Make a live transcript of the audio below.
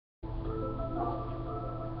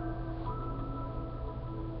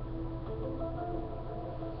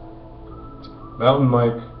Mountain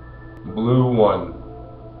Mike Blue 1,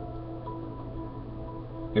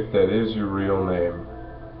 if that is your real name.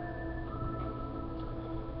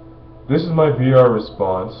 This is my VR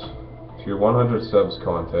response to your 100 subs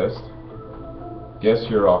contest. Guess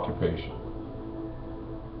your occupation.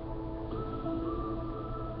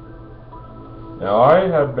 Now, I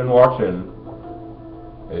have been watching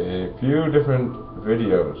a few different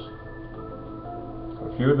videos,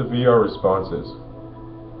 a few of the VR responses.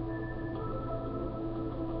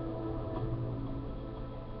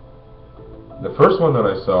 The first one that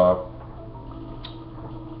I saw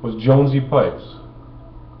was Jonesy Pipes.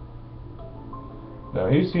 Now,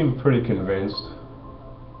 he seemed pretty convinced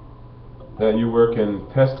that you work in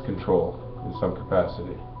pest control in some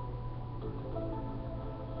capacity.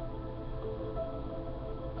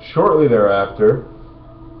 Shortly thereafter,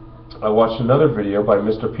 I watched another video by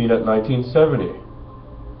Mr. Peanut 1970.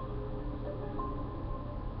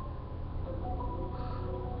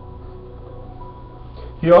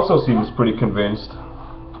 He also seems pretty convinced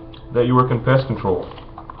that you work in pest control.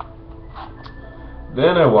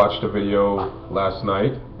 Then I watched a video last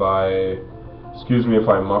night by, excuse me if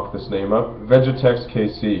I muck this name up, Vegitex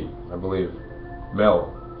KC, I believe.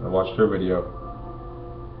 Mel. I watched her video.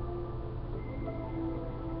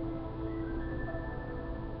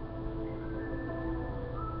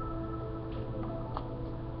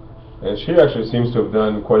 And she actually seems to have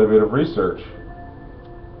done quite a bit of research.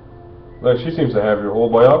 Like, she seems to have your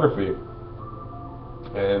whole biography.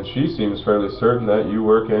 And she seems fairly certain that you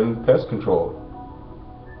work in pest control.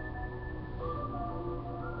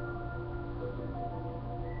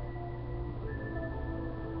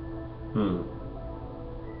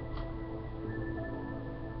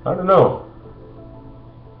 I don't know.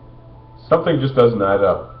 Something just doesn't add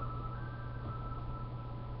up.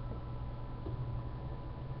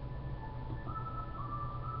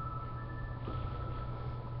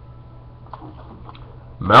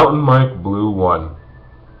 Mountain Mike Blue 1.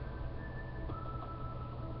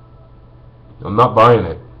 I'm not buying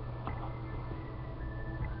it.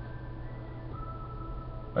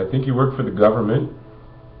 I think you work for the government,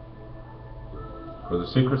 for the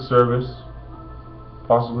Secret Service,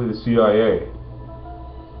 possibly the CIA.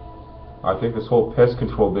 I think this whole pest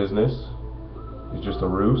control business is just a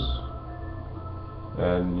ruse,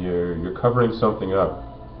 and you're covering something up.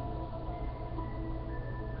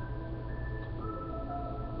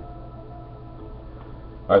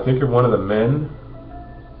 I think you're one of the men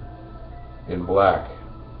in black.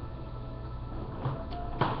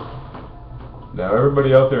 Now,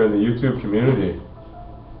 everybody out there in the YouTube community,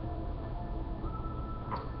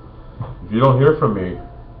 if you don't hear from me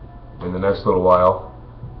in the next little while,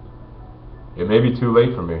 it may be too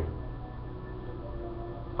late for me.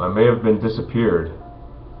 I may have been disappeared.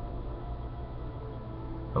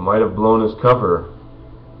 I might have blown his cover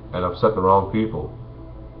and upset the wrong people.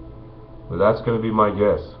 But that's going to be my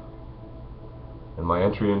guess. And my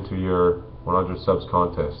entry into your 100 subs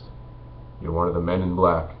contest. You're one of the men in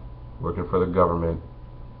black, working for the government,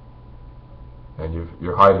 and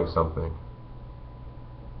you're hiding something.